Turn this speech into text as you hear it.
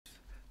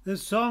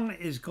This song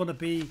is going to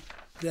be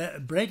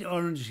the Bright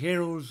Orange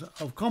Heroes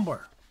of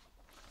Cumber.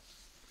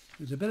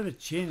 It's a bit of a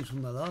change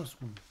from the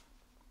last one.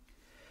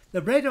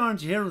 The Bright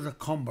Orange Heroes of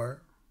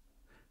Cumber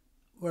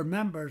were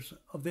members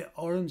of the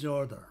Orange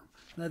Order.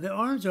 Now, the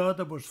Orange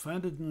Order was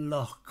founded in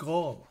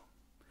Loughgall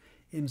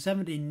in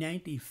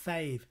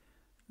 1795.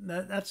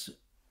 Now, that's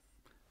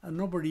a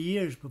number of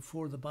years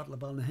before the Battle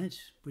of Ballyhinch,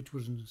 which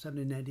was in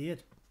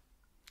 1798.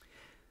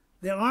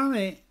 The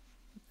army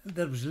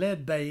that was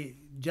led by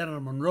General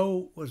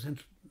Monroe was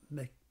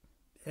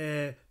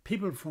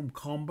people from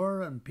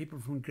Cumber and people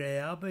from Grey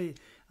Abbey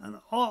and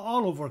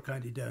all over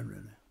County Down,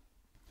 really.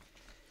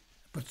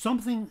 But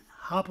something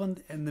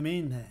happened in the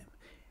meantime.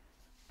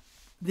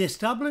 The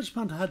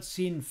establishment had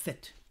seen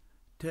fit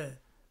to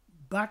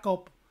back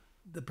up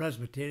the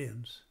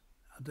Presbyterians,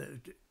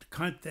 to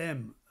count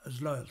them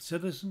as loyal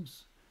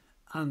citizens,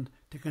 and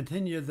to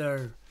continue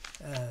their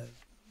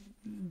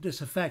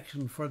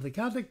disaffection for the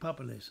Catholic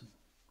population.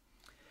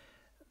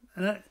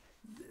 And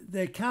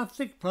the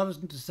Catholic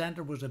Protestant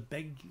Centre was a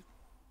big,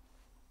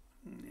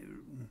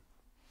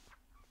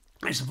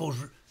 I suppose,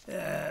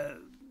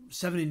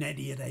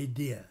 1798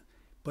 idea,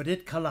 but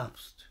it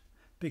collapsed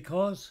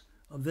because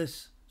of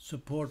this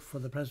support for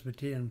the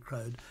Presbyterian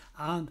crowd,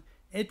 and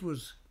it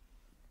was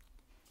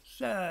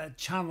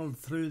channeled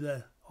through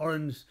the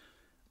Orange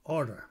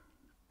Order.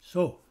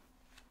 So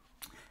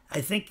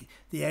I think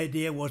the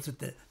idea was that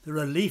the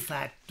Relief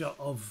Act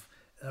of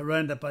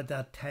around about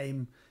that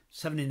time,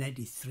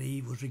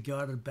 1793, was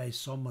regarded by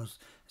some as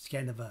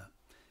kind of a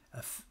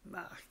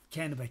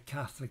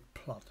Catholic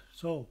plot.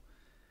 So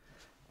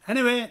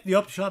anyway, the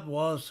upshot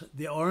was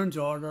the Orange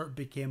Order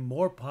became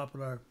more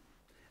popular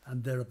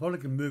and the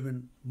Republican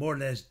movement more or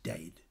less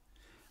died.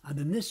 And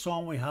in this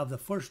song we have the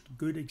first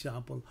good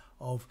example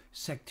of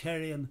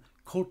sectarian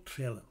coat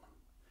trailing.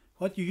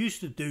 What you used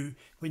to do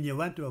when you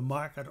went to a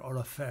market or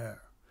a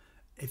fair,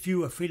 if you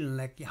were feeling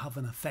like you're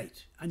having a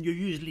fight, and you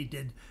usually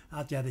did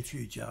after you had a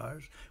few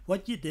jars,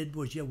 what you did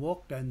was you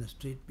walked down the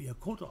street with your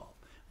coat off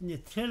and you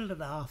trailed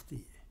it after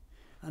you.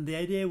 And the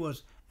idea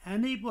was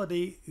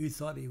anybody who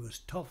thought he was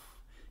tough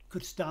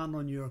could stand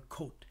on your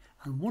coat,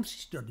 and once he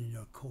stood on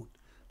your coat,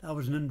 that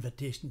was an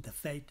invitation to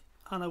fight,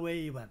 and away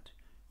you went.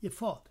 You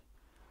fought.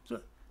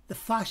 So the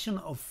fashion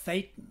of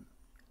fighting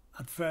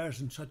at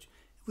fairs and such,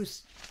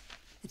 it's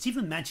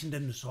even mentioned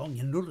in the song.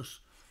 You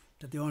notice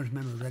that the Orange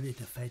men were ready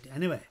to fight.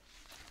 Anyway,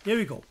 here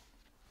we go.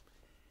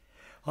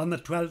 On the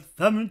 12th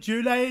of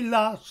July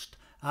last,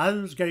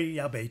 as Grey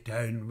Abbey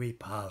town we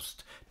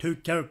passed, to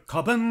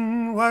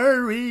Kirkcobin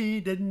where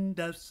we did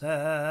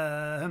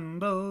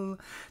assemble.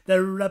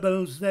 The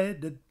rebels they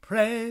did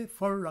pray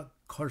for a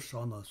curse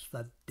on us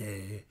that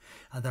day,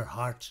 and their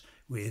hearts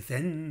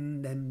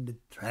within them did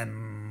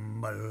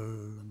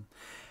tremble.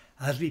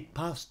 As we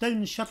passed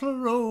down Shuttle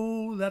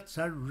Row, that's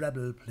a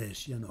rebel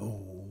place, you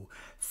know,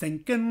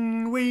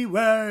 thinking we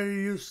were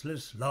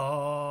useless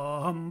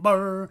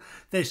lumber,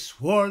 they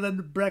swore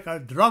they'd break our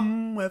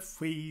drum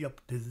if we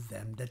up to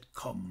them did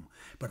come,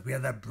 but we're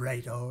the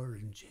Bright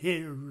Orange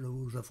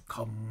Heroes of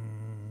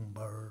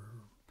Cumber.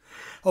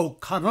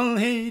 O'Connell,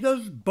 he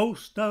does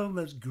boast of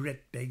his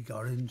great big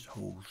orange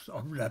host,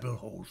 or rebel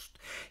host.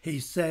 He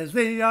says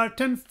they are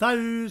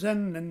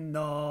 10,000 in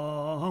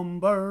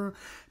number,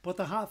 but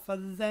the half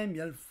of them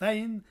you'll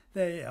find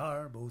they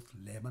are both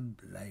lame and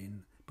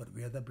blind. But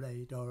we're the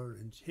Bright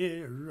Orange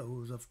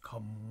Heroes of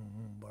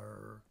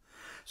Cumber.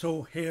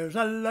 So here's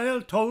a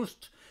loyal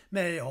toast,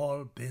 may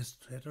all base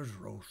traitors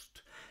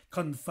roast.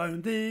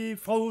 Confound the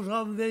foes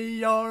of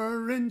the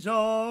Orange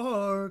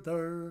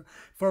Order,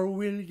 for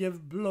we'll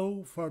give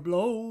blow for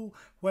blow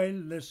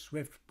while the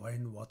swift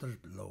brine waters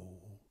blow.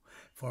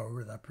 For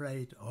we're the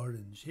Bright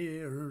Orange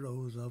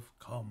Heroes of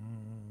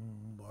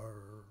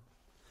Cumber.